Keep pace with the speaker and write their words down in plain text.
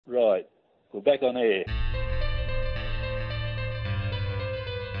We're back on air.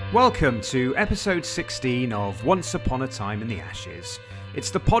 Welcome to episode 16 of Once Upon a Time in the Ashes.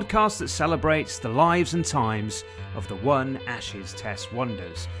 It's the podcast that celebrates the lives and times of the one Ashes Test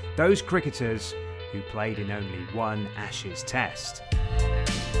wonders, those cricketers who played in only one Ashes Test.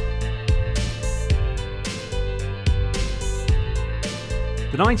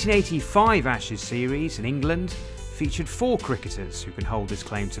 The 1985 Ashes series in England featured 4 cricketers who can hold this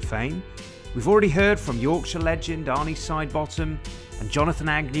claim to fame. We've already heard from Yorkshire legend Arnie Sidebottom and Jonathan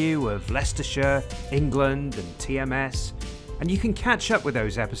Agnew of Leicestershire, England and TMS, and you can catch up with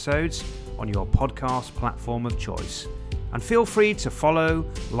those episodes on your podcast platform of choice. And feel free to follow,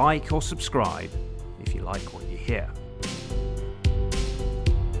 like or subscribe if you like what you hear.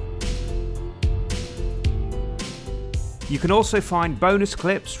 You can also find bonus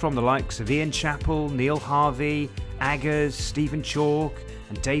clips from the likes of Ian Chappell, Neil Harvey, Aggers, Stephen Chalk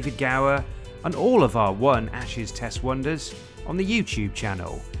and David Gower, and all of our One Ashes Test wonders on the YouTube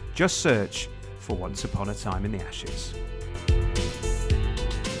channel. Just search for Once Upon a Time in the Ashes.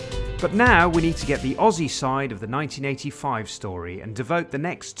 But now we need to get the Aussie side of the 1985 story and devote the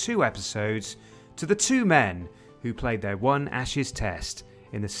next 2 episodes to the 2 men who played their one Ashes Test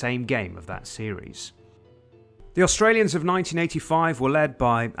in the same game of that series. The Australians of 1985 were led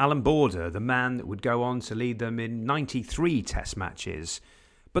by Alan Border, the man that would go on to lead them in 93 Test matches.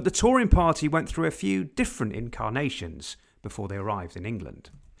 But the touring party went through a few different incarnations before they arrived in England.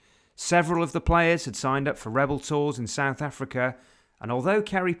 Several of the players had signed up for rebel tours in South Africa, and although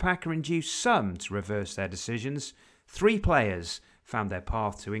Kerry Packer induced some to reverse their decisions, 3 players found their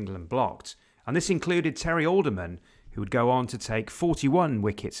path to England blocked, and this included Terry Alderman, who would go on to take 41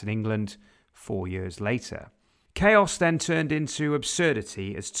 wickets in England 4 years later. Chaos then turned into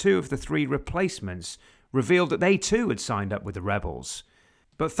absurdity as 2 of the 3 replacements revealed that they too had signed up with the Rebels.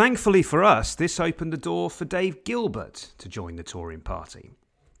 But thankfully for us, this opened the door for Dave Gilbert to join the touring party.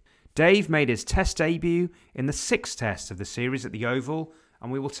 Dave made his Test debut in the 6th Test of the series at the Oval,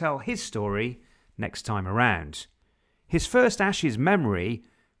 and we will tell his story next time around. His first Ashes memory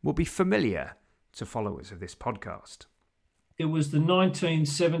will be familiar to followers of this podcast. It was the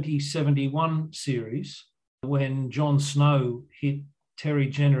 1970-71 series when John Snow hit Terry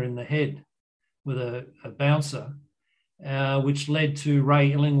Jenner in the head with a bouncer, which led to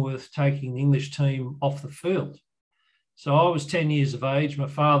Ray Illingworth taking the English team off the field. So I was 10 years of age. My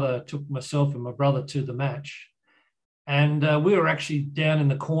father took myself and my brother to the match. And we were actually down in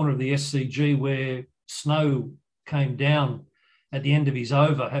the corner of the SCG where Snow came down at the end of his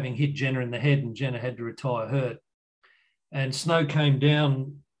over, having hit Jenner in the head, and Jenner had to retire hurt. And Snow came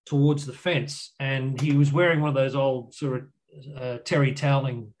down towards the fence, and he was wearing one of those old sort of Terry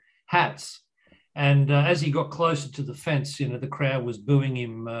Toweling hats. And as he got closer to the fence, the crowd was booing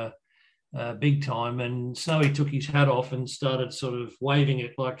him big time. And Snowy took his hat off and started sort of waving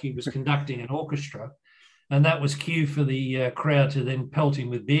it like he was conducting an orchestra. And that was cue for the crowd to then pelt him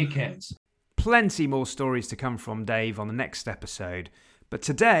with beer cans. Plenty more stories to come from Dave on the next episode. But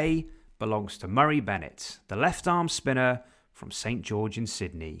today belongs to Murray Bennett, the left-arm spinner from St George in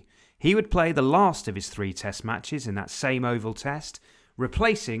Sydney. He would play the last of his 3 Test matches in that same Oval Test,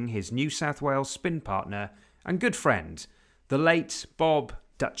 replacing his New South Wales spin partner and good friend, the late Bob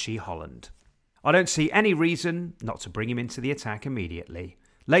Dutchy Holland. I don't see any reason not to bring him into the attack immediately.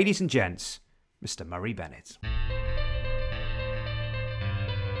 Ladies and gents, Mr. Murray Bennett.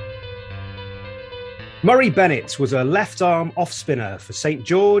 Murray Bennett was a left-arm off-spinner for St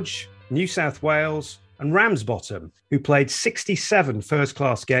George, New South Wales and Ramsbottom, who played 67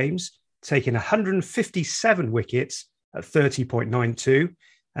 first-class games, taking 157 wickets at 30.92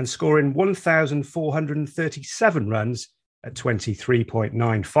 and scoring 1,437 runs at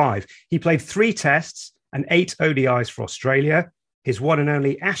 23.95. He played 3 Tests and 8 ODIs for Australia. His one and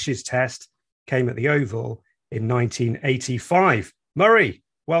only Ashes Test came at the Oval in 1985. Murray,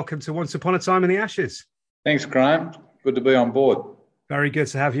 welcome to Once Upon a Time in the Ashes. Thanks, Graham. Good to be on board. Very good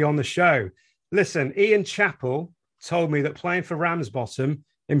to have you on the show. Listen, Ian Chappell told me that playing for Ramsbottom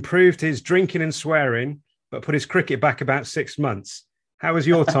improved his drinking and swearing, but put his cricket back about 6 months. How was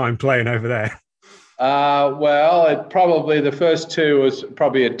your time playing over there? The first 2 was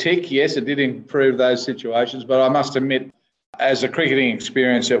probably a tick. Yes, it did improve those situations, but I must admit, as a cricketing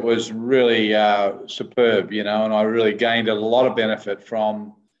experience, it was really superb, and I really gained a lot of benefit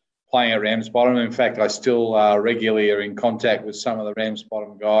from playing at Ramsbottom. In fact, I still regularly are in contact with some of the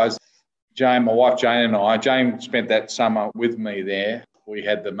Ramsbottom guys. Jane, my wife Jane and I, Jane spent that summer with me there. We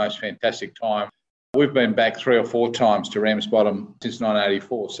had the most fantastic time. We've been back 3 or 4 times to Ramsbottom since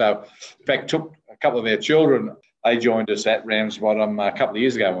 1984. So, in fact, took a couple of our children they joined us at Ramsbottom a couple of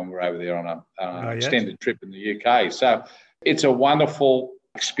years ago when we were over there on an extended trip in the UK. So it's a wonderful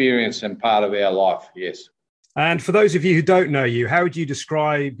experience and part of our life, yes. And for those of you who don't know you, how would you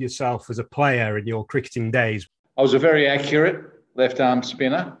describe yourself as a player in your cricketing days? I was a very accurate left-arm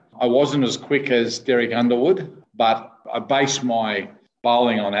spinner. I wasn't as quick as Derek Underwood, but I based my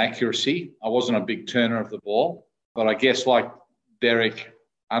bowling on accuracy. I wasn't a big turner of the ball, but I guess like Derek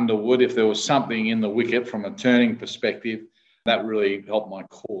Underwood, if there was something in the wicket from a turning perspective, that really helped my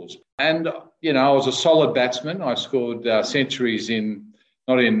cause. And, I was a solid batsman. I scored centuries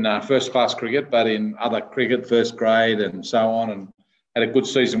not in first-class cricket, but in other cricket, first grade and so on, and had a good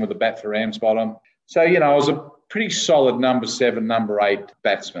season with the bat for Ramsbottom. So, I was a pretty solid number 7, number 8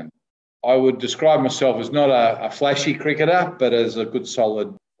 batsman. I would describe myself as not a flashy cricketer, but as a good,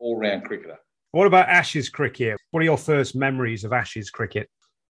 solid, all-round cricketer. What about Ashes cricket? What are your first memories of Ashes cricket?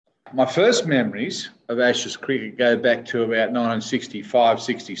 My first memories of Ashes cricket go back to about 1965,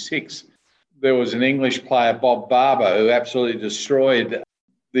 66. There was an English player, Bob Barber, who absolutely destroyed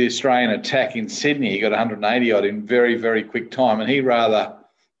the Australian attack in Sydney. He got 180 odd in very, very quick time, and he rather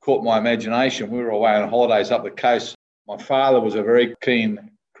caught my imagination. We were away on holidays up the coast. My father was a very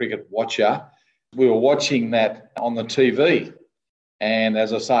keen cricket watcher. We were watching that on the TV. And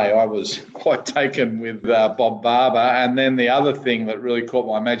as I say, I was quite taken with Bob Barber. And then the other thing that really caught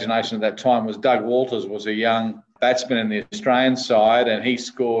my imagination at that time was Doug Walters was a young batsman in the Australian side, and he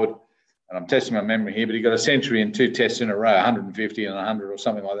scored, and I'm testing my memory here, but he got a century in 2 tests in a row, 150 and 100 or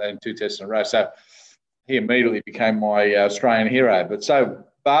something like that in 2 tests in a row. So he immediately became my Australian hero. But so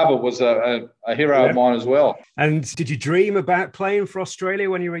Barber was a hero of mine as well. And did you dream about playing for Australia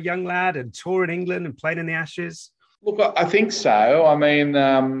when you were a young lad and touring England and playing in the Ashes? Look, I think so. I mean,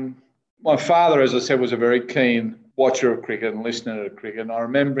 my father, as I said, was a very keen watcher of cricket and listener to cricket. And I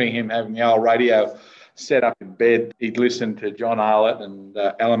remember him having the old radio set up in bed. He'd listen to John Arlott and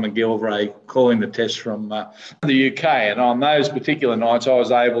Alan McGilvray calling the test from the UK. And on those particular nights, I was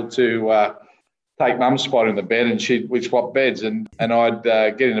able to take Mum's spot in the bed, and we'd swap beds, and I'd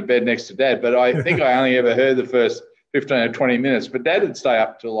get into bed next to Dad. But I think I only ever heard the first 15 or 20 minutes. But Dad would stay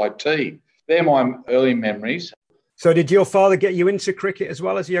up till like tea. They're my early memories. So did your father get you into cricket as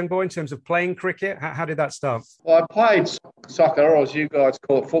well as a young boy in terms of playing cricket? How did that start? Well, I played soccer, or as you guys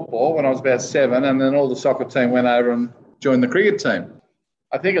call it, football, when I was about 7, and then all the soccer team went over and joined the cricket team.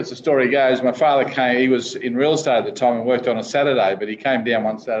 I think as the story goes, my father came, he was in real estate at the time and worked on a Saturday, but he came down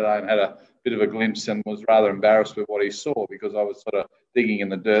one Saturday and had a bit of a glimpse and was rather embarrassed with what he saw because I was sort of digging in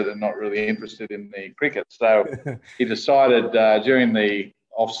the dirt and not really interested in the cricket. So he decided during the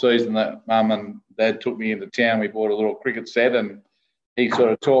off-season that Mum and Dad took me into town. We bought a little cricket set and he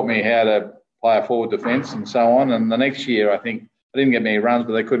sort of taught me how to play a forward defence and so on. And the next year, I think, I didn't get many runs,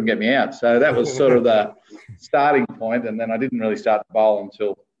 but they couldn't get me out. So that was sort of the starting point. And then I didn't really start to bowl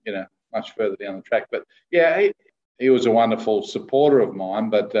until, much further down the track. But, yeah, he was a wonderful supporter of mine,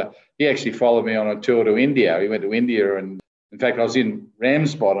 but he actually followed me on a tour to India. He went to India, and in fact, I was in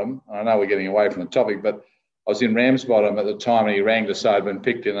Ramsbottom. I know we're getting away from the topic, but I was in Ramsbottom at the time, and he rang to say I'd been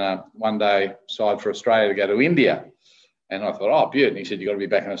picked in a one-day side for Australia to go to India. And I thought, oh, beaut. And he said, you've got to be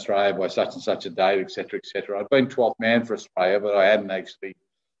back in Australia by such and such a date, et cetera, et cetera. I'd been 12th man for Australia, but I hadn't actually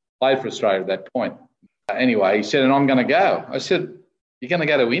played for Australia at that point. Anyway, he said, and I'm going to go. I said, you're going to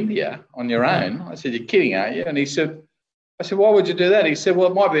go to India on your own? I said, you're kidding, aren't you? And I said, why would you do that? He said, well,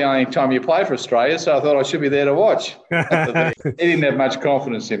 it might be the only time you play for Australia, so I thought I should be there to watch. He didn't have much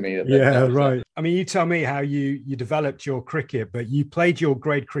confidence in me. Right. I mean, you tell me how you developed your cricket, but you played your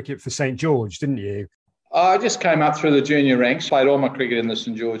grade cricket for St. George, didn't you? I just came up through the junior ranks, played all my cricket in the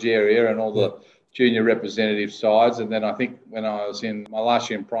St. George area and all the junior representative sides. And then I think when I was in my last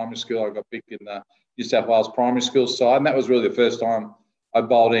year in primary school, I got picked in the New South Wales primary school side. And that was really the first time I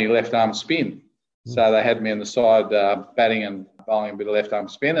bowled any left-arm spin. So they had me on the side batting and bowling a bit of left-arm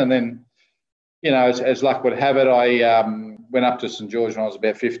spin. And then, as luck would have it, I went up to St. George when I was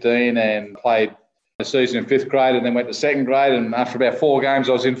about 15 and played a season in 5th grade and then went to 2nd grade. And after about 4 games,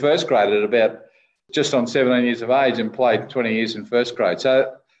 I was in 1st grade at about just on 17 years of age and played 20 years in 1st grade.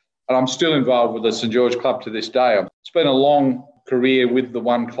 So and I'm still involved with the St. George Club to this day. It's been a long career with the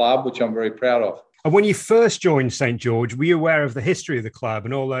one club, which I'm very proud of. And when you first joined St. George, were you aware of the history of the club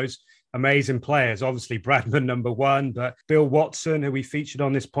and all those amazing players? Obviously, Bradman, number 1, but Bill Watson, who we featured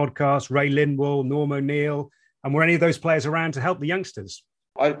on this podcast, Ray Lindwall, Norm O'Neill. And were any of those players around to help the youngsters?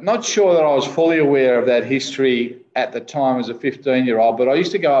 I'm not sure that I was fully aware of that history at the time as a 15-year-old, but I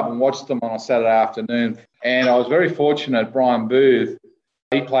used to go up and watch them on a Saturday afternoon. And I was very fortunate, Brian Booth,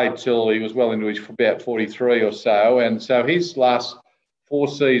 he played till he was well into his about 43 or so. And so his last 4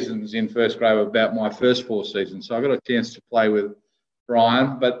 seasons in first grade were about my first 4 seasons. So I got a chance to play with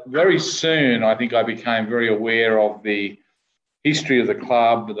Brian. But very soon, I think I became very aware of the history of the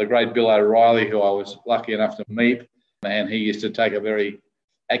club, the great Bill O'Reilly, who I was lucky enough to meet. And he used to take a very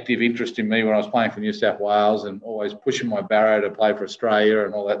active interest in me when I was playing for New South Wales and always pushing my barrow to play for Australia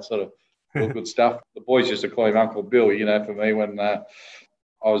and all that sort of good stuff. The boys used to call him Uncle Bill, for me when I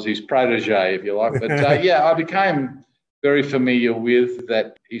was his protege, if you like. But, I became very familiar with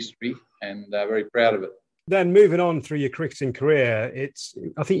that history and very proud of it. Then moving on through your cricketing career,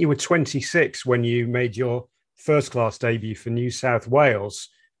 I think you were 26 when you made your first-class debut for New South Wales.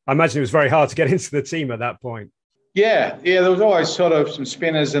 I imagine it was very hard to get into the team at that point. Yeah, there was always sort of some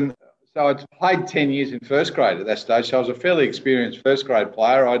spinners. And so I'd played 10 years in first grade at that stage. So I was a fairly experienced first grade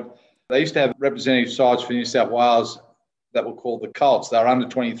player. They used to have representative sides for New South Wales that were called the Colts. They were under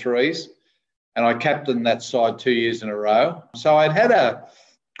 23s. And I captained that side 2 years in a row. So I'd had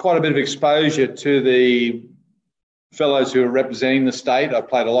quite a bit of exposure to the fellows who were representing the state. I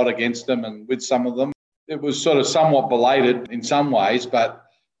played a lot against them and with some of them. It was sort of somewhat belated in some ways, but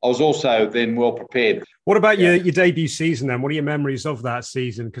I was also then well prepared. What about your debut season then? What are your memories of that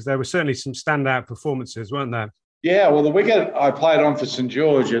season? Because there were certainly some standout performances, weren't there? Yeah, well, the wicket I played on for St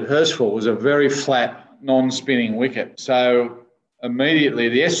George at Hurstville was a very flat, non-spinning wicket. So immediately,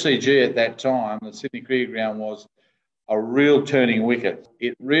 the SCG at that time, the Sydney Cricket Ground, was a real turning wicket.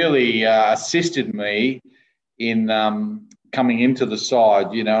 It really assisted me in coming into the side,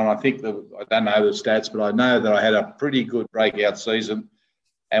 and I think I don't know the stats, but I know that I had a pretty good breakout season.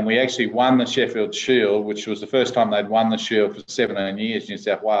 And we actually won the Sheffield Shield, which was the first time they'd won the Shield for 17 years, New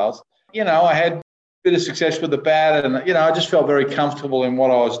South Wales. I had a bit of success with the bat and, I just felt very comfortable in what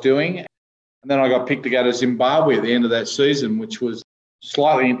I was doing. And then I got picked to go to Zimbabwe at the end of that season, which was a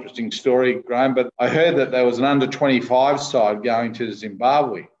slightly interesting story, Graham. But I heard that there was an under-25 side going to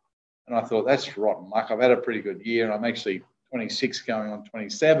Zimbabwe. And I thought, that's rotten luck. I've had a pretty good year and I'm actually 26 going on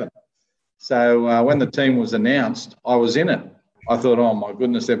 27. So when the team was announced, I was in it. I thought, oh, my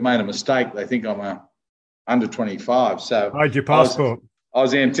goodness, they've made a mistake. They think I'm under 25. So hide your passport. I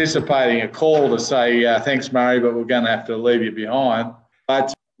was anticipating a call to say, thanks, Murray, but we're going to have to leave you behind.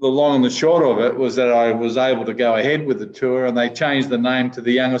 But the long and the short of it was that I was able to go ahead with the tour and they changed the name to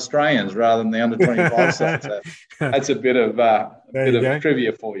the Young Australians rather than the under 25 side. So that's a bit of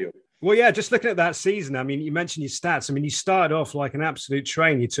trivia for you. Well, yeah, just looking at that season, I mean, you mentioned your stats. I mean, you started off like an absolute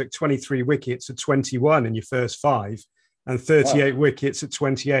train. You took 23 wickets at 21 in your first 5. And 38 wickets at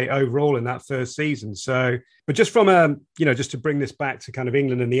 28 overall in that first season. So, but just from just to bring this back to kind of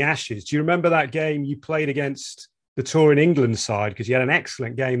England and the Ashes, do you remember that game you played against the Touring England side? Because you had an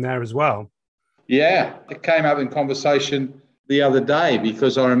excellent game there as well. Yeah, it came up in conversation the other day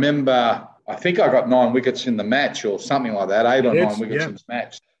because I remember, I think I got 9 wickets in the match or something like that, 8 or 9 wickets in the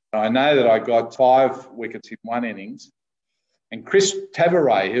match. I know that I got 5 wickets in one innings. And Chris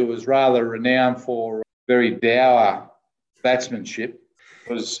Tavares, who was rather renowned for very dour batsmanship,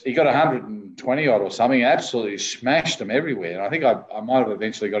 he got 120 odd or something, absolutely smashed them everywhere. And I think I might have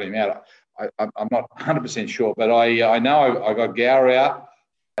eventually got him out. I'm not 100% sure, but I know I got Gower out.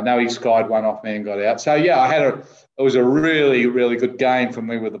 I know he skied one off me and got out. So, yeah, it was a really, really good game for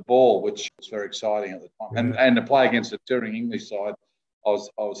me with the ball, which was very exciting at the time. And to play against the touring English side, I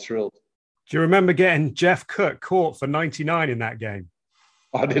was thrilled. Do you remember getting Jeff Cook caught for 99 in that game?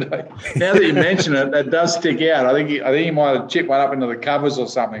 I did. Now that you mention it, that does stick out. I think he might have chipped one up into the covers or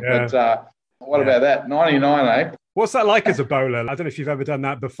something. Yeah. But what about that? 99, eh? What's that like as a bowler? I don't know if you've ever done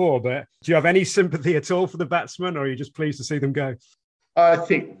that before, but do you have any sympathy at all for the batsmen, or are you just pleased to see them go? I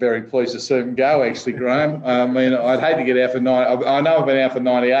think very pleased to see them go, actually, Graham. I mean, I'd hate to get out for 90. I know I've been out for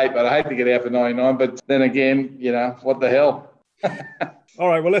 98, but I hate to get out for 99. But then again, what the hell? All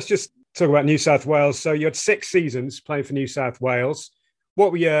right, well, let's just talk about New South Wales. So you had 6 seasons playing for New South Wales.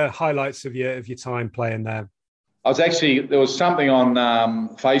 What were your highlights of your time playing there? There was something on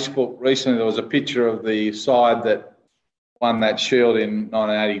Facebook recently. There was a picture of the side that won that Shield in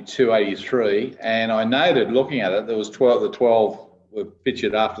 1982, 83. And I noted, looking at it, there was 12 were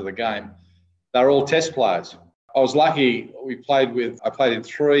pictured after the game. They were all test players. I was lucky. I played in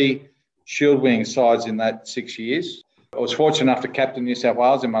 3 Shield winning sides in that 6 years. I was fortunate enough to captain New South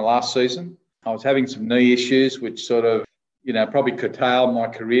Wales in my last season. I was having some knee issues, which sort of probably curtailed my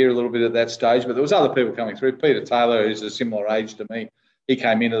career a little bit at that stage, but there was other people coming through. Peter Taylor, who's a similar age to me, he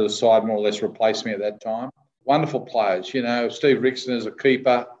came into the side, more or less replaced me at that time. Wonderful players, Steve Rickson is a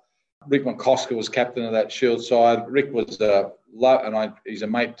keeper. Rick McCosker was captain of that Shield side. Rick was he's a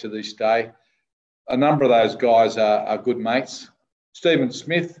mate to this day. A number of those guys are good mates. Stephen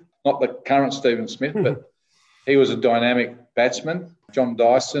Smith, not the current Stephen Smith, but he was a dynamic batsmen, John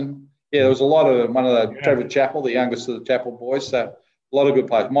Dyson. Yeah, there was one of the Trevor Chappell, the youngest of the Chappell boys. So a lot of good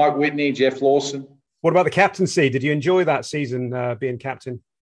players. Mike Whitney, Jeff Lawson. What about the captaincy? Did you enjoy that season being captain?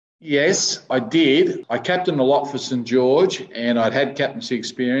 Yes, I did. I captained a lot for St George, and I'd had captaincy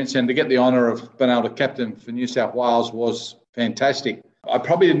experience, and to get the honour of being able to captain for New South Wales was fantastic. I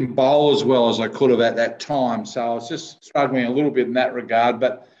probably didn't bowl as well as I could have at that time, so I was just struggling a little bit in that regard,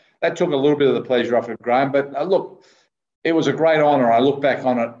 but that took a little bit of the pleasure off of Graham. But look, it was a great honour. I look back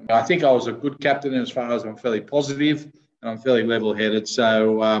on it. I think I was a good captain as far as I'm fairly positive and I'm fairly level-headed,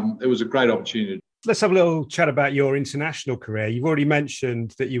 so it was a great opportunity. Let's have a little chat about your international career. You've already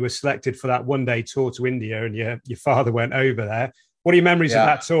mentioned that you were selected for that one-day tour to India and your father went over there. What are your memories of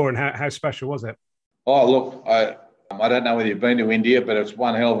that tour and how special was it? Oh, look, I don't know whether you've been to India, but it's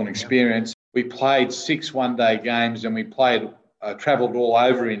one hell of an experience. We played 6 one-day games and we travelled all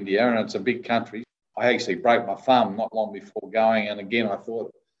over India, and it's a big country. I actually broke my thumb not long before going, and again, I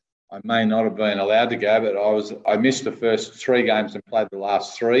thought I may not have been allowed to go, but I missed the first 3 games and played the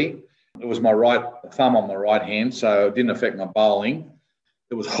last 3. It was my right thumb on my right hand, so it didn't affect my bowling.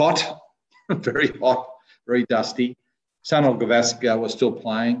 It was hot, very hot, very dusty. Sunil Gavaskar was still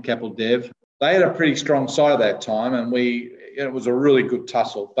playing, Kapil Dev. They had a pretty strong side at that time, and it was a really good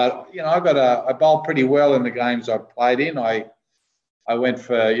tussle. But I bowled pretty well in the games I played in. I went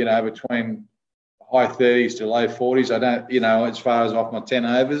for between high 30s to low 40s. I don't as far as off my 10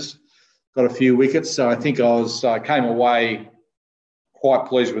 overs, got a few wickets. So I think I came away quite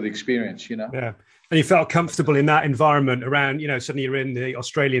pleased with the experience, Yeah. And you felt comfortable in that environment around, suddenly you're in the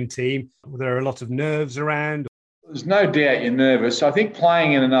Australian team. Were there a lot of nerves around? There's no doubt you're nervous. I think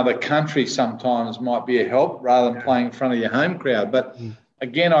playing in another country sometimes might be a help rather than playing in front of your home crowd. But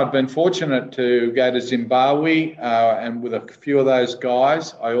again, I've been fortunate to go to Zimbabwe and with a few of those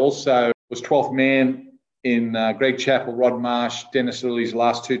guys. I also was 12th man in Greg Chappell, Rod Marsh, Dennis Lilly's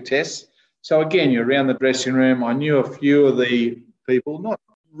last 2 tests. So again, you're around the dressing room. I knew a few of the people, not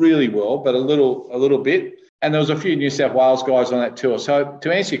really well, but a little bit. And there was a few New South Wales guys on that tour. So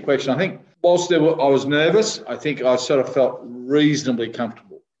to answer your question, I think whilst I was nervous, I think I sort of felt reasonably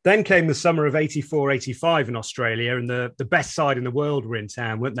comfortable. Then came the summer of 84, 85 in Australia, and the best side in the world were in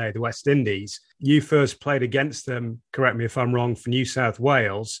town, weren't they? The West Indies. You first played against them, correct me if I'm wrong, for New South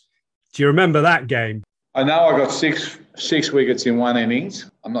Wales. Do you remember that game? I know I got six wickets in one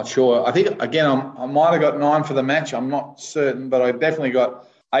innings. I'm not sure. I think, again, I might have got 9 for the match. I'm not certain, but I definitely got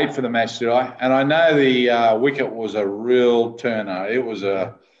 8 for the match, did I? And I know the wicket was a real turner. It was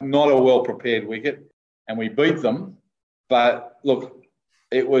not a well-prepared wicket, and we beat them. But, look,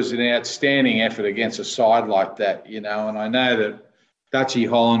 it was an outstanding effort against a side like that, and I know that Dutchy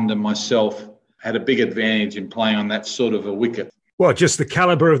Holland and myself had a big advantage in playing on that sort of a wicket. Well, just the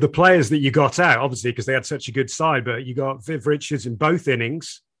calibre of the players that you got out, obviously, because they had such a good side, but you got Viv Richards in both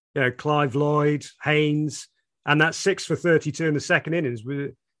innings, Clive Lloyd, Haynes, and that 6 for 32 in the second innings were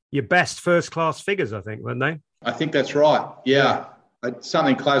your best first-class figures, I think, weren't they? I think that's right, yeah.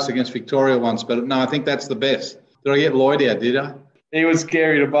 Something close against Victoria once, but no, I think that's the best. Did I get Lloyd out, did I? He was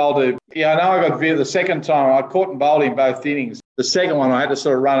scary to bowl to. Yeah, I know I got Viv the second time. I caught and bowled in both innings. The second one, I had to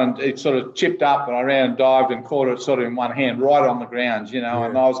sort of run and it sort of chipped up and I ran and dived and caught it sort of in one hand right on the ground, and I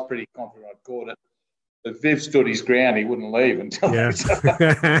was pretty confident I'd caught it. But Viv stood his ground. He wouldn't leave until I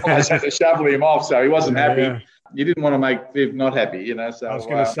had to shovel him off, so he wasn't happy. Yeah. You didn't want to make Viv not happy, So I was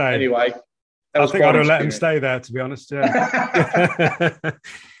going to say. Anyway, I think I'd have let him stay there, to be honest, yeah.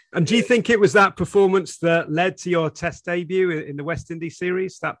 And do you think it was that performance that led to your Test debut in the West Indies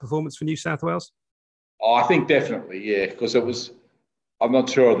series, that performance for New South Wales? Oh, I think definitely, yeah, because it was, I'm not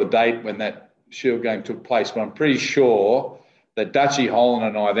sure of the date when that Shield game took place, but I'm pretty sure that Dutchy Holland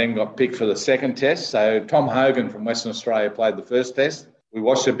and I then got picked for the second Test. So Tom Hogan from Western Australia played the first Test. We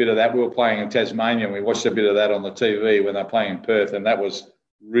watched a bit of that. We were playing in Tasmania and we watched a bit of that on the TV when they were playing in Perth, and that was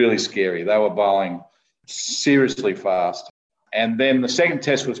really scary. They were bowling seriously fast. And then the second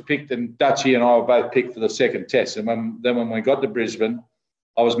Test was picked, and Dutchy and I were both picked for the second Test. And when we got to Brisbane,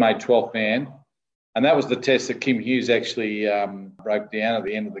 I was made 12th man. And that was the Test that Kim Hughes actually broke down at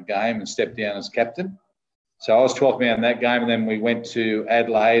the end of the game and stepped down as captain. So I was 12th man in that game, and then we went to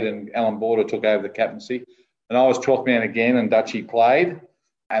Adelaide and Alan Border took over the captaincy. And I was 12th man again, and Dutchy played.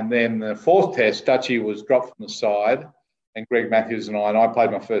 And then the fourth Test, Dutchy was dropped from the side, and Greg Matthews and I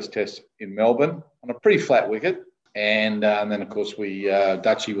played my first Test in Melbourne on a pretty flat wicket. And then, of course,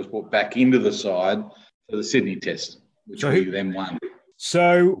 Dutchy was brought back into the side for the Sydney Test, which we then won.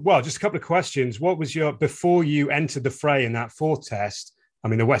 So, well, just a couple of questions. What was before you entered the fray in that fourth Test? I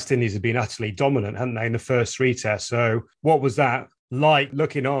mean, the West Indies have been utterly dominant, haven't they, in the first 3 Tests? So what was that like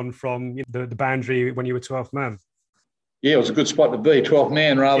looking on from the boundary when you were 12th man? Yeah, it was a good spot to be, 12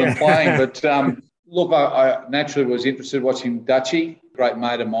 man rather than playing. But look, I naturally was interested watching Dutchie, great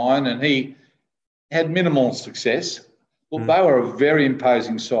mate of mine, and he had minimal success. Look, they were a very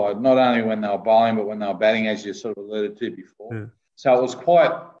imposing side, not only when they were bowling, but when they were batting, as you sort of alluded to before. Yeah. So it was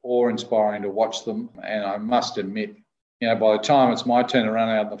quite awe-inspiring to watch them. And I must admit, by the time it's my turn to run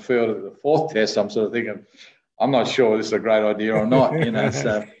out in the field at the fourth test, I'm sort of thinking, I'm not sure this is a great idea or not,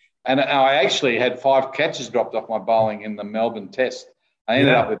 So, and I actually had 5 catches dropped off my bowling in the Melbourne test. I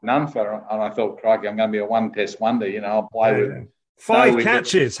ended up with none for it, and I thought, crikey, I'm going to be a one-test wonder. I'll play with 5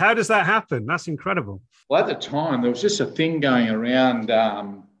 catches. How does that happen? That's incredible. Well, at the time, there was just a thing going around.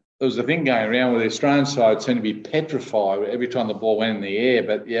 There was a thing going around where the Australian side seemed to be petrified every time the ball went in the air.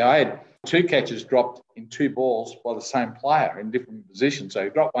 But, I had 2 catches dropped in 2 balls by the same player in different positions. So he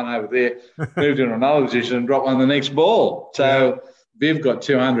dropped one over there, moved into another position and dropped one the next ball. So Viv got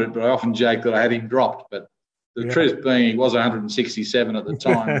 200, but I often joke that I had him dropped. But the truth being, he was 167 at the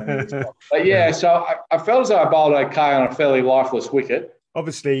time. But, so I felt as though I bowled okay on a fairly lifeless wicket.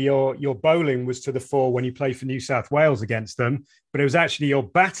 Obviously, your bowling was to the fore when you played for New South Wales against them, but it was actually your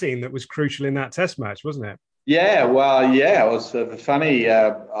batting that was crucial in that test match, wasn't it? Yeah, well, it was funny.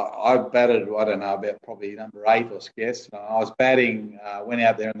 I batted, I don't know, about probably number 8, I guess. I was batting, went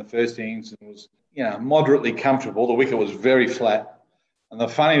out there in the first innings and was, moderately comfortable. The wicket was very flat. And the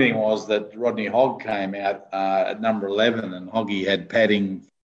funny thing was that Rodney Hogg came out at number 11, and Hoggy had padding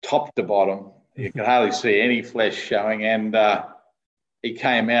top to bottom. You could hardly see any flesh showing. And he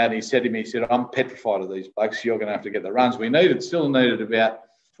came out and he said to me, I'm petrified of these blokes. You're going to have to get the runs. We still needed about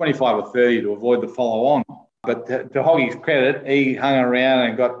 25 or 30 to avoid the follow-on. But to Hoggy's credit, he hung around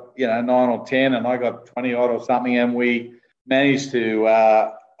and got, 9 or 10, and I got 20-odd or something, and we managed to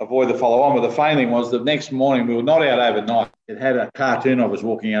avoid the follow-on. But the funny thing was the next morning, we were not out overnight. It had a cartoon of us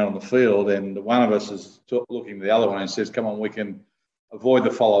walking out on the field, and one of us is looking to the other one and says, come on, we can avoid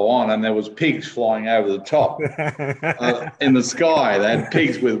the follow-on. And there was pigs flying over the top in the sky. They had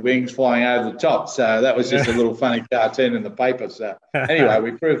pigs with wings flying over the top. So that was just a little funny cartoon in the paper. So anyway,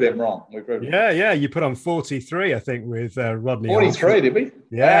 we proved them wrong. You put on 43, I think, with Rodney. 43, did we?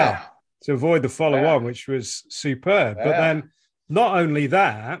 Yeah, wow. To avoid the follow-on, which was superb. Wow. But then not only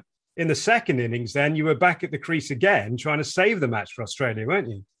that, in the second innings, then you were back at the crease again trying to save the match for Australia, weren't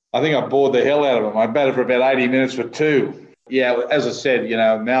you? I think I bored the hell out of them. I batted for about 80 minutes for 2. Yeah, as I said,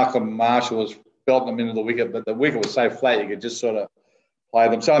 Malcolm Marshall was belting them into the wicket, but the wicket was so flat you could just sort of play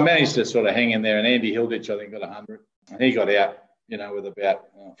them. So I managed to sort of hang in there, and Andy Hilditch, I think, got 100. And he got out, with about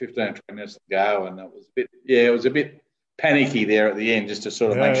 15 or 20 minutes to go, and it was a bit panicky there at the end just to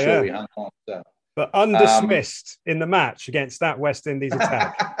sort of make sure we hung on. So, but undismissed in the match against that West Indies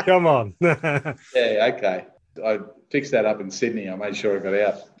attack. Come on. Okay. I fixed that up in Sydney. I made sure I got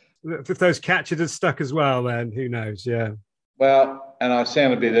out. If those catches had stuck as well, then who knows, Well, and I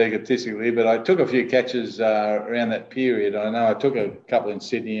sound a bit egotistical here, but I took a few catches around that period. I know I took a couple in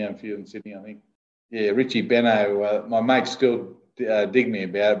Sydney and a few in Sydney, I think. Yeah, Richie Beno, my mate still dig me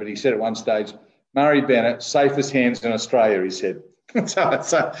about it, but he said at one stage, Murray Bennett, safest hands in Australia, he said.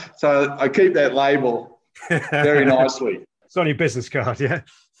 so I keep that label very nicely. It's on your business card, yeah?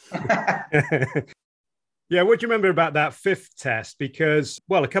 Yeah, what do you remember about that 5th test? Because,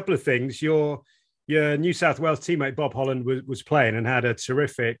 a couple of things. Your New South Wales teammate Bob Holland was playing and had a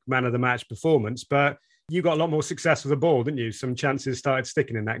terrific man-of-the-match performance, but you got a lot more success with the ball, didn't you? Some chances started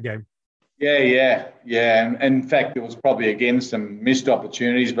sticking in that game. Yeah. And in fact, it was probably, again, some missed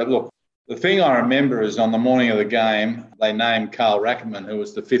opportunities. But look, the thing I remember is on the morning of the game, they named Carl Rackerman, who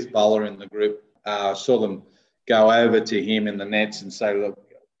was the 5th bowler in the group. I saw them go over to him in the nets and say, look,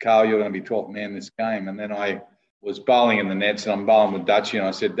 Carl, you're going to be 12th man this game. And then I was bowling in the nets and I'm bowling with Dutchie, and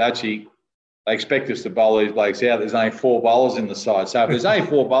I said, Dutchie, they expect us to bowl these blokes out. There's only 4 bowlers in the side. So if there's only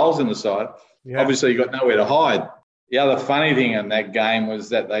 4 bowlers in the side, obviously you've got nowhere to hide. The other funny thing in that game was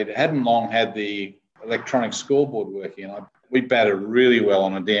that they hadn't long had the electronic scoreboard working. We batted really well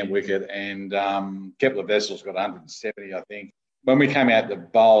on a damn wicket, and Kepler Wessels got 170, I think. When we came out to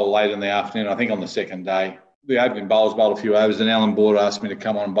bowl late in the afternoon, I think on the second day, the opening bowlers bowled a few overs, and Alan Border asked me to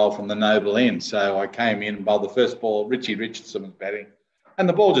come on and bowl from the noble end. So I came in and bowled the first ball. Richie Richardson was batting. And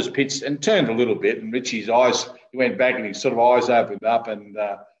the ball just pitched and turned a little bit, and Richie's eyes, he went back and his sort of eyes opened up, and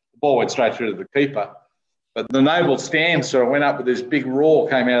the ball went straight through to the keeper. But the noble stand sort of went up with this big roar,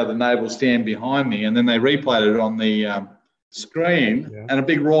 came out of the noble stand behind me, and then they replayed it on the screen, and a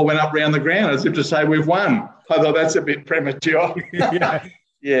big roar went up round the ground as if to say, we've won. I thought that's a bit premature.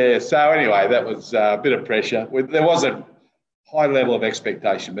 Yeah, so anyway, that was a bit of pressure. There was a high level of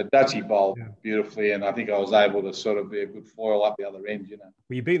expectation, but Dutchie bowled beautifully, and I think I was able to sort of be a good foil up the other end, Well,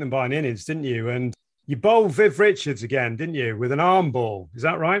 you beat them by an innings, didn't you? And You bowled Viv Richards again, didn't you, with an arm ball? Is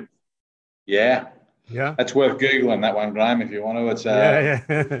that right? Yeah. Yeah. That's worth Googling, that one, Graham, if you want to. It's yeah.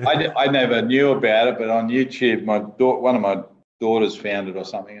 I never knew about it, but on YouTube, one of my daughters found it or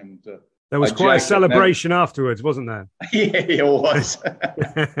something. And there was quite a celebration afterwards, wasn't there? Yeah, it was.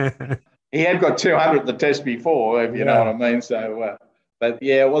 He had got 200 the test before, if you know what I mean. So, but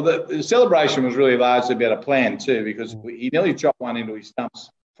yeah, well, the celebration was really largely about a plan too, because he nearly dropped one into his stumps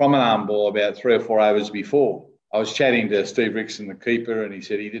from an arm ball about 3 or 4 overs before. I was chatting to Steve Rickson, the keeper, and he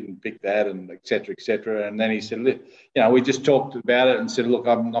said he didn't pick that, and et cetera, et cetera. And then he said, we just talked about it and said, look,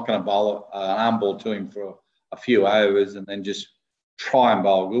 I'm not going to bowl an arm ball to him for a few overs and then just try and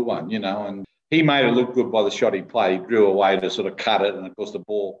bowl a good one, And he made it look good by the shot he played. He drew away to sort of cut it, and of course the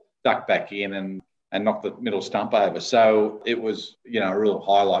ball ducked back in and knocked the middle stump over. So it was, a real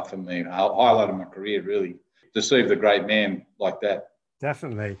highlight for me, a highlight of my career, really, to see the great man like that.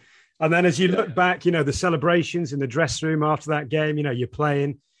 Definitely. And then as you look back, the celebrations in the dressing room after that game, you're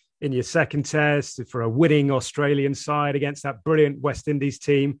playing in your second test for a winning Australian side against that brilliant West Indies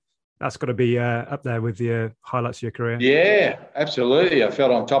team. That's got to be up there with the highlights of your career. Yeah, absolutely. I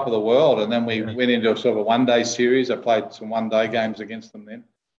felt on top of the world. And then we went into a sort of a one-day series. I played some one-day games against them then,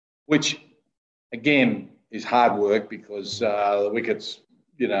 which, again, is hard work because the wickets,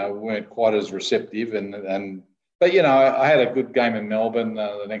 weren't quite as receptive. But, I had a good game in Melbourne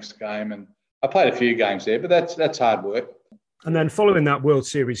the next game, and I played a few games there, but that's hard work. And then following that World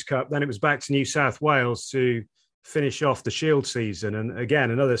Series Cup, then it was back to New South Wales to finish off the Shield season. And again,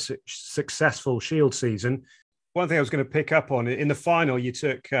 another successful Shield season. One thing I was going to pick up on, in the final, you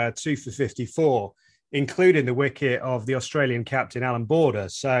took 2 for 54, including the wicket of the Australian captain, Alan Border.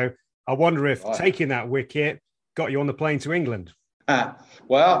 So I wonder if taking that wicket got you on the plane to England.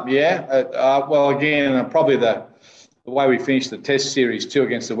 Well, yeah. Again, probably the way we finished the Test series too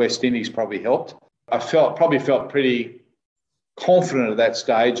against the West Indies probably helped. I probably felt pretty confident at that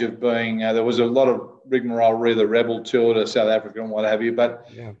stage of being. There was a lot of rigmarole, the Rebel tour to South Africa and what have you, but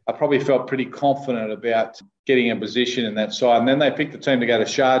I probably felt pretty confident about getting a position in that side. And then they picked the team to go to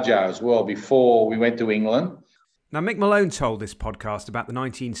Sharjah as well before we went to England. Now, Mick Malone told this podcast about the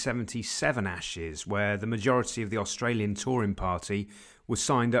 1977 Ashes, where the majority of the Australian touring party was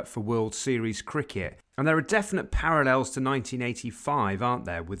signed up for World Series cricket. And there are definite parallels to 1985, aren't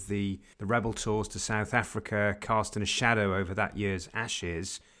there, with the Rebel tours to South Africa casting a shadow over that year's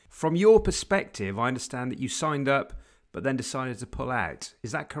Ashes. From your perspective, I understand that you signed up but then decided to pull out.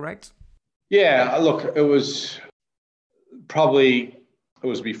 Is that correct? Yeah, look, it was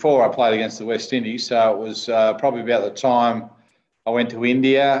before I played against the West Indies, so it was probably about the time I went to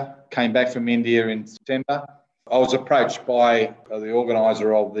India, came back from India in September. I was approached by the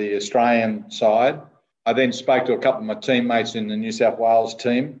organiser of the Australian side. I then spoke to a couple of my teammates in the New South Wales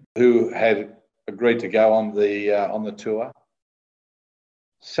team who had agreed to go on the tour.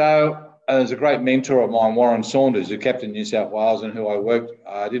 So there's a great mentor of mine, Warren Saunders, who captained New South Wales and who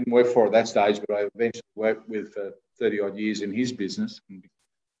I didn't work for at that stage, but I eventually worked with for 30-odd years in his business.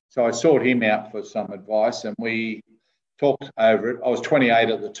 So I sought him out for some advice and we talked over it. I was 28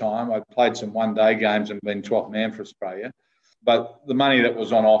 at the time. I'd played some one-day games and been 12th man for Australia. But the money that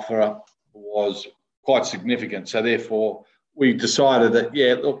was on offer was quite significant. So therefore, we decided that,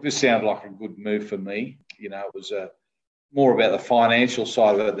 this sounded like a good move for me. It was more about the financial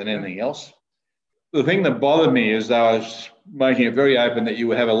side of it than anything else. The thing that bothered me is that I was making it very open that you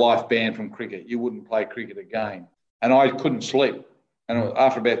would have a life ban from cricket. You wouldn't play cricket again. And I couldn't sleep. And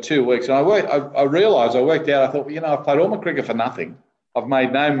after about 2 weeks, and I realised, I worked out, I thought, I've played all my cricket for nothing. I've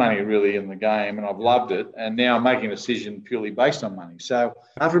made no money really in the game and I've loved it. And now I'm making a decision purely based on money. So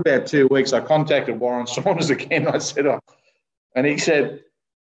after about 2 weeks, I contacted Warren Saunders again. I said, and he said,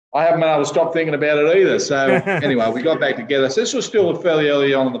 I haven't been able to stop thinking about it either. So anyway, we got back together. So this was still fairly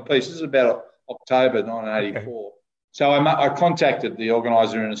early on in the piece. This is about October 1984. Okay. So I contacted the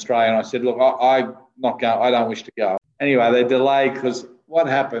organiser in Australia and I said, look, I'm not going. I don't wish to go. Anyway, they delayed because what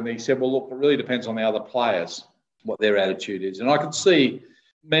happened, he said, well, look, it really depends on the other players, what their attitude is. And I could see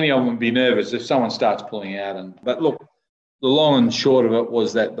many of them be nervous if someone starts pulling out. But look, the long and short of it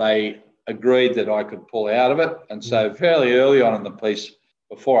was that they agreed that I could pull out of it. And so fairly early on in the piece,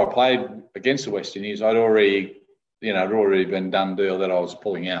 before I played against the West Indies, it'd already been done deal that I was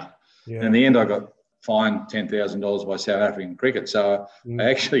pulling out. Yeah. And in the end, I got fined $10,000 by South African cricket. So I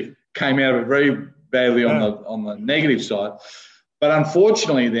actually came out of it very badly on the negative side. But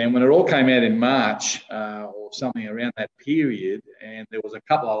unfortunately then, when it all came out in March or something around that period, and there was a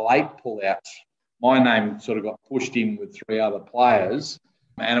couple of late pullouts, my name sort of got pushed in with 3 other players,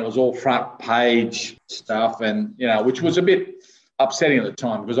 and it was all front page stuff, and which was a bit upsetting at the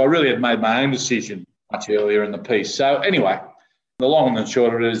time because I really had made my own decision much earlier in the piece. So anyway, the long and the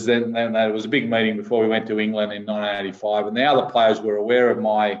short of it is then there was a big meeting before we went to England in 1985, and the other players were aware of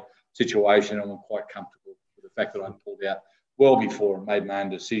my situation and were quite comfortable with the fact that I pulled out well before and made my own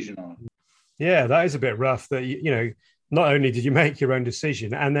decision on it. Yeah, that is a bit rough that, not only did you make your own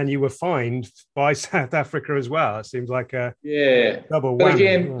decision, and then you were fined by South Africa as well. It seems like a double whammy. But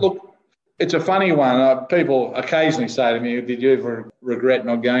again, look, it's a funny one. People occasionally say to me, did you ever regret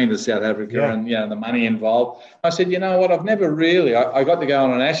not going to South Africa and, the money involved? I said, you know what, I've never really. I got to go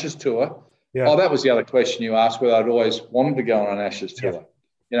on an Ashes tour. Yeah. Oh, that was the other question you asked, whether I'd always wanted to go on an Ashes tour.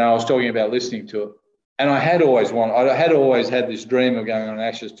 Yeah. I was talking about listening to it. And I had always had this dream of going on an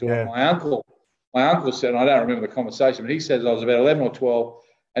Ashes tour. Yeah. My uncle said, and I don't remember the conversation, but he said I was about 11 or 12,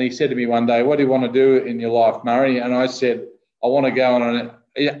 and he said to me one day, what do you want to do in your life, Murray? And I said, I want to go on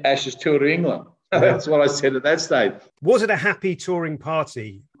an Ashes tour to England. That's what I said at that stage. Was it a happy touring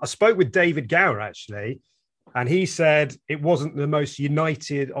party? I spoke with David Gower, actually, and he said it wasn't the most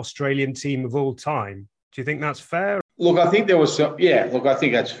united Australian team of all time. Do you think that's fair? Look, I think there was some. Yeah, look, I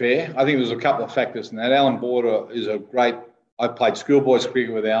think that's fair. I think there's a couple of factors in that. Alan Border is a great. I played schoolboys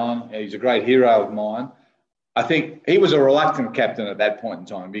cricket with Alan. He's a great hero of mine. I think he was a reluctant captain at that point in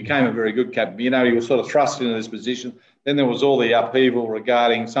time. He became a very good captain. He was sort of thrust into this position. Then there was all the upheaval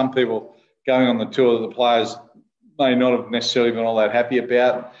regarding some people going on the tour that the players may not have necessarily been all that happy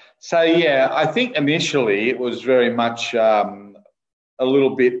about. So, yeah, I think initially it was very much a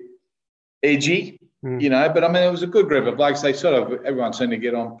little bit edgy, but I mean, it was a good group of blokes. Everyone seemed to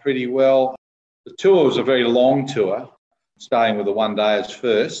get on pretty well. The tour was a very long tour, starting with the one dayers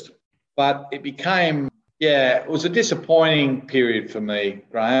first, but it became, it was a disappointing period for me,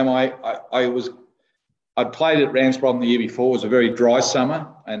 Graham. I'd played at Ramsbottom the year before. It was a very dry summer,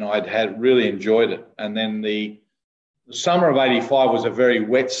 and I'd really enjoyed it. And then the summer of 85 was a very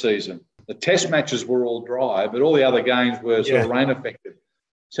wet season. The test matches were all dry, but all the other games were sort of rain affected.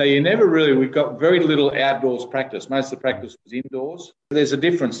 So we've got very little outdoors practice. Most of the practice was indoors. There's a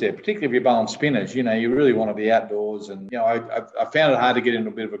difference there, particularly if you're bowling spinners. You really want to be outdoors. And, I found it hard to get into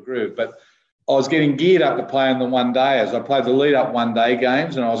a bit of a groove. But I was getting geared up to play in the one-dayers. I played the lead-up one-day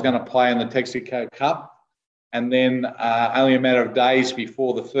games, and I was going to play in the Texaco Cup. And then only a matter of days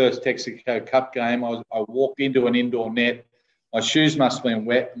before the first Texaco Cup game, I walked into an indoor net. My shoes must have been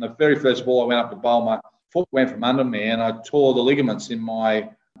wet. And the very first ball I went up to bowl, my foot went from under me, and I tore the ligaments in my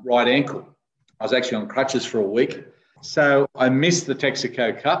right ankle. I was actually on crutches for a week. So I missed the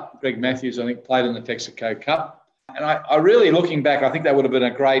Texaco Cup. Greg Matthews, I think, played in the Texaco Cup. And I really, looking back, I think that would have been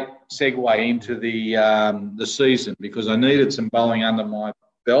a great segue into the season, because I needed some bowling under my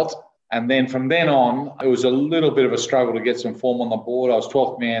belt. And then from then on, it was a little bit of a struggle to get some form on the board. I was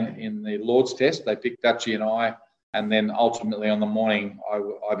 12th man in the Lord's Test. They picked Dutchie and I. And then ultimately on the morning,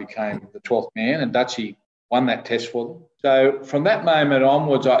 I became the 12th man, and Dutchie won that test for them. So from that moment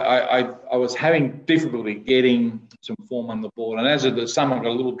onwards, I was having difficulty getting some form on the board. And as the summer got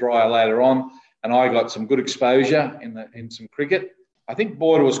a little drier later on, and I got some good exposure in some cricket, I think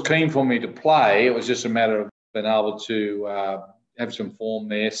Border was keen for me to play. It was just a matter of being able to have some form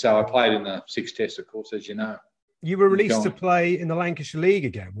there. So I played in the 6 Tests, of course, as you know. You were released to play in the Lancashire League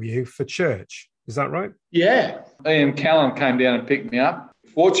again, were you, for Church? Is that right? Yeah. Ian Callan came down and picked me up.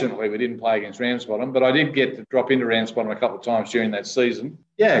 Fortunately, we didn't play against Ramsbottom, but I did get to drop into Ramsbottom a couple of times during that season.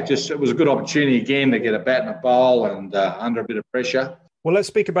 Yeah, it was a good opportunity again to get a bat and a bowl and under a bit of pressure. Well, let's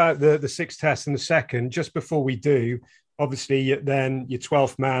speak about the 6 Tests in a second. Just before we do, obviously, then you're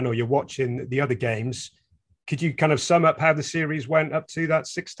 12th man or you're watching the other games. Could you kind of sum up how the series went up to that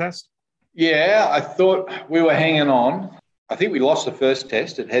 6th Test? Yeah, I thought we were hanging on. I think we lost the first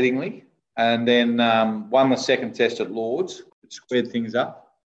Test at Headingley and then won the second Test at Lords, which squared things up.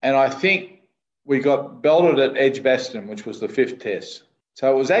 And I think we got belted at Edgbaston, which was the 5th Test.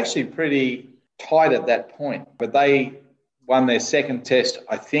 So it was actually pretty tight at that point. But they won their second Test,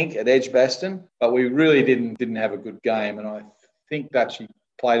 I think, at Edgbaston. But we really didn't have a good game. And I think Dutchie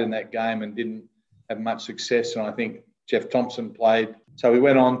played in that game and didn't have much success. And I think Jeff Thompson played. So we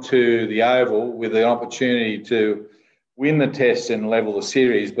went on to the Oval with the opportunity to win the Test and level the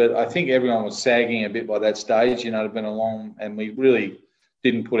series. But I think everyone was sagging a bit by that stage. It had been a long, and we really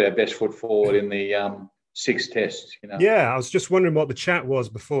didn't put our best foot forward in the 6th Test. Yeah, I was just wondering what the chat was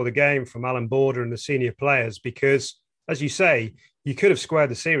before the game from Alan Border and the senior players, because, as you say, you could have squared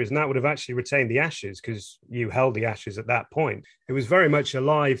the series and that would have actually retained the Ashes because you held the Ashes at that point. It was very much a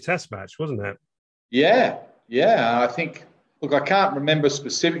live Test match, wasn't it? Yeah. I think, look, I can't remember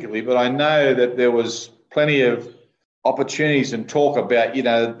specifically, but I know that there was plenty of opportunities and talk about,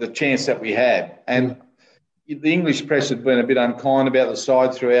 the chance that we had. And the English press had been a bit unkind about the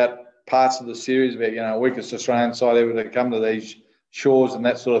side throughout parts of the series about, weakest Australian side ever to come to these shores and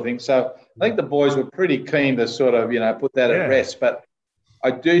that sort of thing. So I think the boys were pretty keen to sort of, put that at rest. But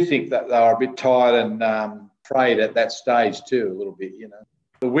I do think that they were a bit tired and frayed at that stage too, a little bit,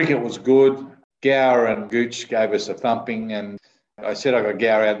 The wicket was good. Gower and Gooch gave us a thumping, and I said I got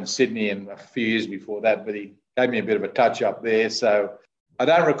Gower out in Sydney and a few years before that, but he gave me a bit of a touch up there. So I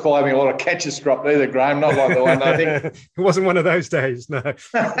don't recall having a lot of catches dropped either, Graham, not like the one I think. It wasn't one of those days, no.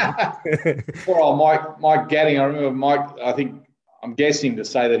 Poor old Mike Gadding, I remember Mike, I'm guessing to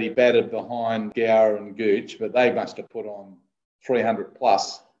say that he batted behind Gower and Gooch, but they must have put on 300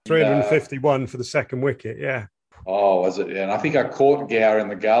 plus. 351 for the second wicket, yeah. Oh, was it? Yeah, and I think I caught Gower in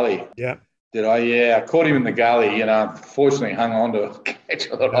the gully. Yeah. Did I? Yeah, I caught him in the gully. Fortunately hung on to a catch.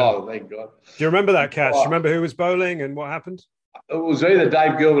 I thought, oh, thank God. Do you remember that catch? Do you remember who was bowling and what happened? It was either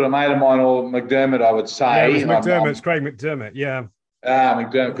Dave Gilbert, a mate of mine, or McDermott, I would say. Yeah, it was McDermott. It's Craig McDermott, yeah.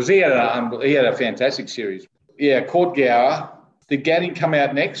 McDermott, because he had a fantastic series. Yeah, caught Gower. Did Gadding come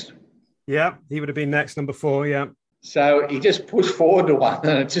out next? Yeah, he would have been next, number 4, yeah. So he just pushed forward to one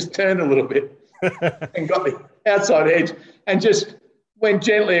and it just turned a little bit and got the outside edge and just went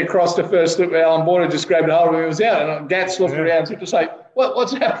gently across the first slip. Alan Border just grabbed a hold of him. He was out and Gats looked around and just like,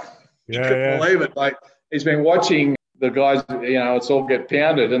 what's happening? He couldn't believe it. Like, he's been watching the guys, it's all get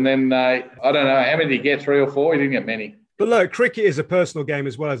pounded. And then, I don't know, how many did he get, 3 or 4? He didn't get many. But look, cricket is a personal game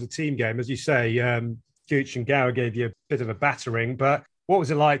as well as a team game. As you say, Gooch and Gower gave you a bit of a battering. But what was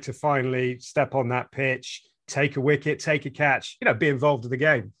it like to finally step on that pitch, take a wicket, take a catch, be involved in the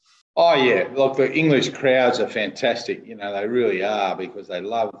game? Oh, yeah. Look, the English crowds are fantastic. They really are, because they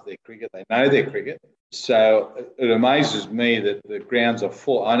love their cricket. They know their cricket. So it amazes me that the grounds are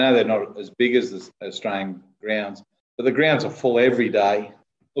full. I know they're not as big as the Australian grounds, but the grounds are full every day.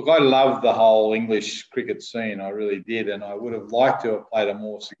 Look, I love the whole English cricket scene. I really did. And I would have liked to have played a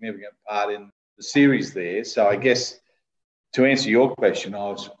more significant part in the series there. So I guess to answer your question, I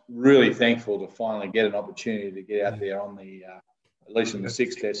was really thankful to finally get an opportunity to get out there on the at least in the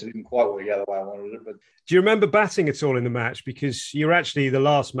 6th test. It didn't quite work out the way I wanted it. But do you remember batting at all in the match? Because you were actually the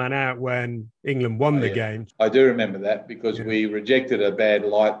last man out when England won the game. I do remember that, because we rejected a bad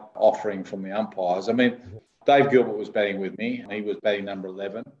light offering from the umpires. I mean, Dave Gilbert was batting with me, and he was batting number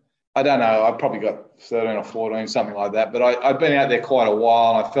 11. I don't know, I probably got 13 or 14, something like that. But I'd been out there quite a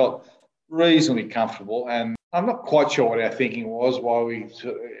while, and I felt reasonably comfortable. And I'm not quite sure what our thinking was, why we,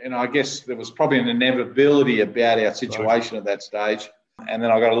 I guess there was probably an inevitability about our situation at that stage. And then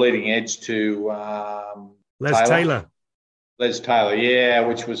I got a leading edge to Les Taylor. Les Taylor, yeah,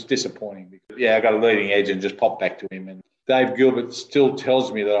 which was disappointing. Yeah, I got a leading edge and just popped back to him. And Dave Gilbert still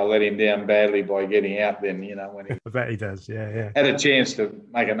tells me that I let him down badly by getting out then, when he I bet he does, yeah. had a chance to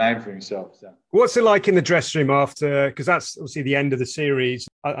make a name for himself. So. What's it like in the dressing room after, because that's obviously the end of the series.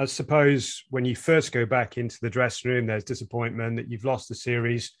 I suppose when you first go back into the dressing room, there's disappointment that you've lost the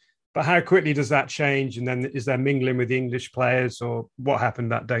series. But how quickly does that change? And then is there mingling with the English players, or what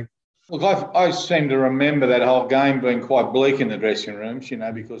happened that day? Look, I seem to remember that whole game being quite bleak in the dressing rooms,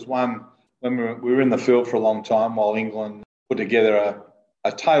 because when we were in the field for a long time while England put together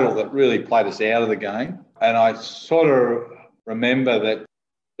a total that really played us out of the game. And I sort of remember that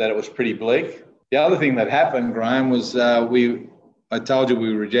it was pretty bleak. The other thing that happened, Graham, was I told you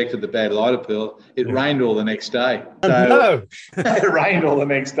we rejected the bad light appeal. It rained all the next day. So, it rained all the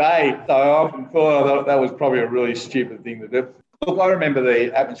next day. So I often thought that was probably a really stupid thing to do. Look, I remember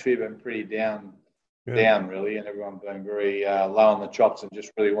the atmosphere being pretty down really, and everyone being very low on the chops and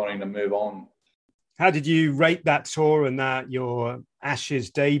just really wanting to move on. How did you rate that tour and that your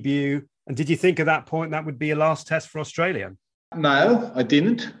Ashes debut? And did you think at that point that would be your last test for Australia? No, I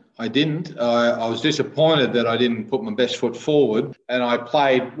didn't. I was disappointed that I didn't put my best foot forward, and I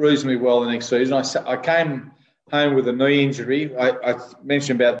played reasonably well the next season. I came home with a knee injury. I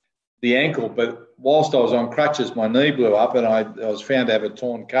mentioned about the ankle, but whilst I was on crutches, my knee blew up, and I was found to have a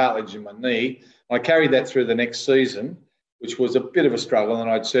torn cartilage in my knee. I carried that through the next season, which was a bit of a struggle, and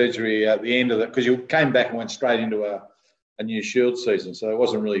I had surgery at the end of it, because you came back and went straight into a new Shield season, so there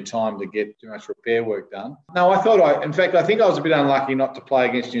wasn't really time to get too much repair work done. No, I think I was a bit unlucky not to play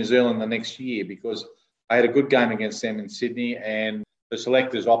against New Zealand the next year, because I had a good game against them in Sydney, and the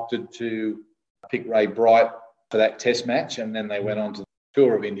selectors opted to pick Ray Bright for that test match, and then they went on to the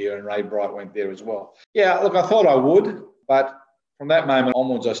tour of India, and Ray Bright went there as well. Yeah, look, I thought I would, but from that moment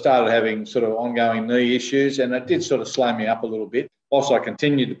onwards, I started having sort of ongoing knee issues, and it did sort of slow me up a little bit. Whilst I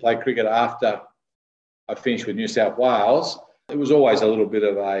continued to play cricket after I finished with New South Wales, it was always a little bit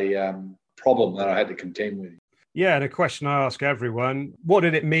of a problem that I had to contend with. Yeah, and a question I ask everyone, what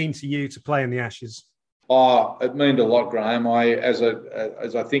did it mean to you to play in the Ashes? Oh, it meant a lot, Graham. As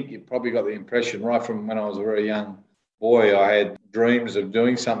I think you probably got the impression right from when I was a very young boy, I had dreams of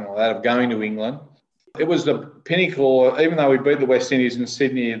doing something like that, of going to England. It was the pinnacle, even though we beat the West Indies in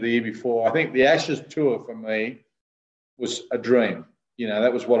Sydney the year before. I think the Ashes tour for me was a dream. You know,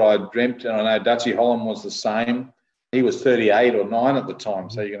 that was what I dreamt. And I know Dutchy Holland was the same. He was 38 or 9 at the time.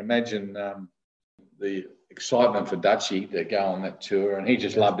 So you can imagine the excitement for Dutchy to go on that tour. And he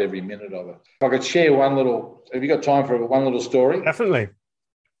just loved every minute of it. If I could share have you got time for one little story? Definitely.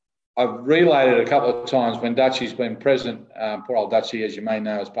 I've relayed it a couple of times when Dutchy's been present. Poor old Dutchy, as you may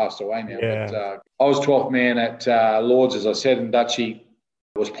know, has passed away now. Yeah. But I was 12th man at Lords, as I said, and Dutchy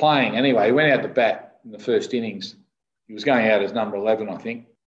was playing. Anyway, he went out to bat in the first innings. He was going out as number 11, I think.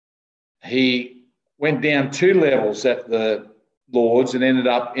 He went down 2 levels at the Lords and ended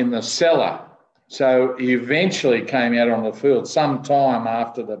up in the cellar. So he eventually came out on the field some time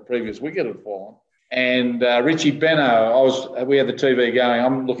after the previous wicket had fallen. And Richie Benaud, we had the TV going.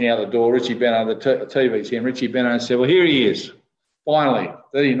 I'm looking out the door. Richie Benaud, the TV's here. And Richie Benaud said, well, here he is. Finally,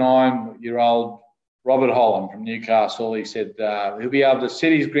 39-year-old Robert Holland from Newcastle. He said he'll be able to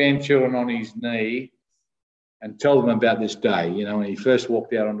sit his grandchildren on his knee and tell them about this day, you know, when he first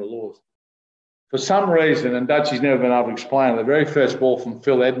walked out on the Lords. For some reason, and Dutchy's never been able to explain it, the very first ball from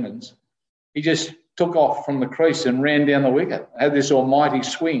Phil Edmonds, he just took off from the crease and ran down the wicket, had this almighty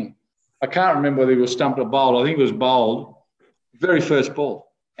swing. I can't remember whether he was stumped or bowled. I think it was bowled, very first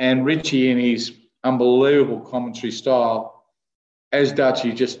ball. And Richie, in his unbelievable commentary style, as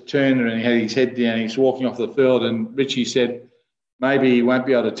Dutchy just turned and he had his head down, he's walking off the field, and Richie said, maybe he won't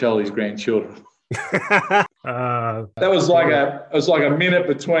be able to tell his grandchildren. That was like a minute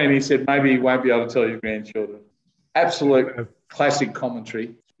between. He said, maybe he won't be able to tell his grandchildren. Absolute classic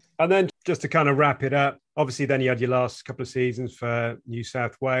commentary. And then just to kind of wrap it up, obviously then you had your last couple of seasons for New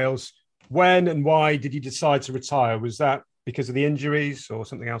South Wales. When and why did you decide to retire? Was that because of the injuries or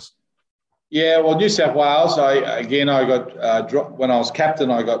something else? Yeah, well, New South Wales, I got dropped when I was captain.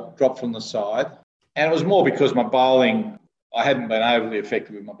 I got dropped from the side, and it was more because my bowling. I hadn't been overly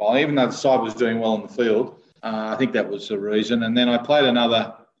effective with my bowling, even though the side was doing well in the field. I think that was the reason. And then I played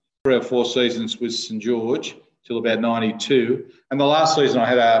another 3 or 4 seasons with St George till about 92. And the last season I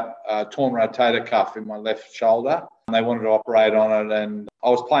had a torn rotator cuff in my left shoulder. And they wanted to operate on it. And I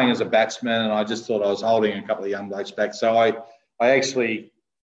was playing as a batsman, and I just thought I was holding a couple of young blokes back. So I actually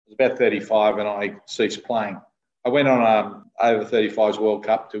was about 35 and I ceased playing. I went on a over 35s World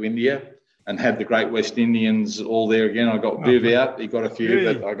Cup to India and had the great West Indians all there again. I got Viv out. He got a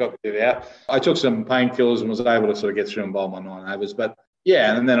few, but I got Viv out. I took some painkillers and was able to sort of get through and bowl my 9 overs. But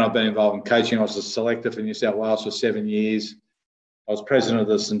yeah, and then I've been involved in coaching. I was a selector for New South Wales for 7 years. I was president of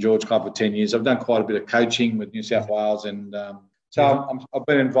the St George Club for 10 years. I've done quite a bit of coaching with New South Wales. And I've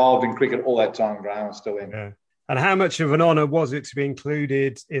been involved in cricket all that time, Graham. I'm still in. Yeah. And how much of an honour was it to be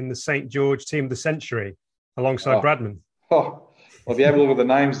included in the St George team of the century alongside Bradman? Well, if you have a look at the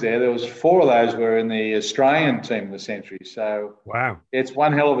names there was 4 of those were in the Australian team of the century. So wow, it's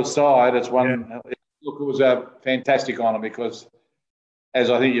one hell of a side. It's one. Yeah. Look, it was a fantastic honour because,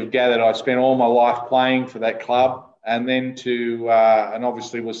 as I think you've gathered, I spent all my life playing for that club, and then and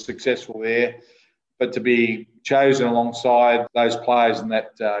obviously was successful there. But to be chosen alongside those players in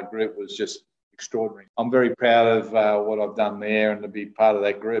that group was just extraordinary. I'm very proud of what I've done there, and to be part of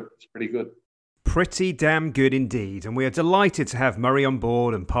that group, it's pretty good. Pretty damn good indeed, and we are delighted to have Murray on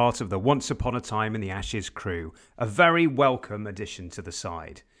board and part of the Once Upon a Time in the Ashes crew. A very welcome addition to the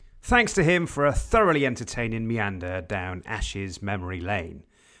side. Thanks to him for a thoroughly entertaining meander down Ashes memory lane.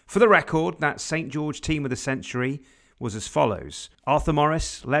 For the record, that St George team of the century was as follows: Arthur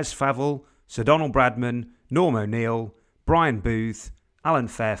Morris, Les Favell, Sir Donald Bradman, Norm O'Neill, Brian Booth, Alan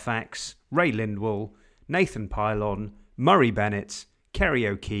Fairfax, Ray Lindwall, Nathan Pylon, Murray Bennett, Kerry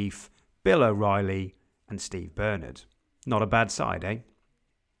O'Keefe, Bill O'Reilly and Steve Bernard. Not a bad side, eh?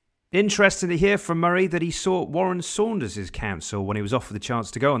 Interesting to hear from Murray that he sought Warren Saunders' counsel when he was offered the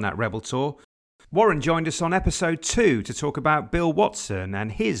chance to go on that Rebel tour. Warren joined us on episode 2 to talk about Bill Watson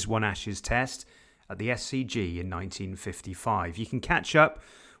and his One Ashes test at the SCG in 1955. You can catch up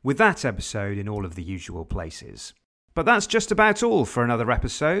with that episode in all of the usual places. But that's just about all for another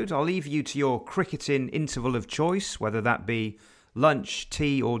episode. I'll leave you to your cricketing interval of choice, whether that be lunch,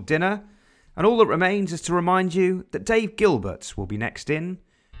 tea or dinner. And all that remains is to remind you that Dave Gilbert will be next in,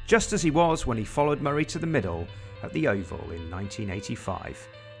 just as he was when he followed Murray to the middle at the Oval in 1985.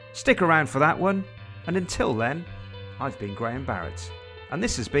 Stick around for that one, and until then, I've been Graham Barrett, and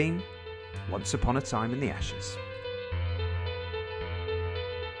this has been Once Upon a Time in the Ashes.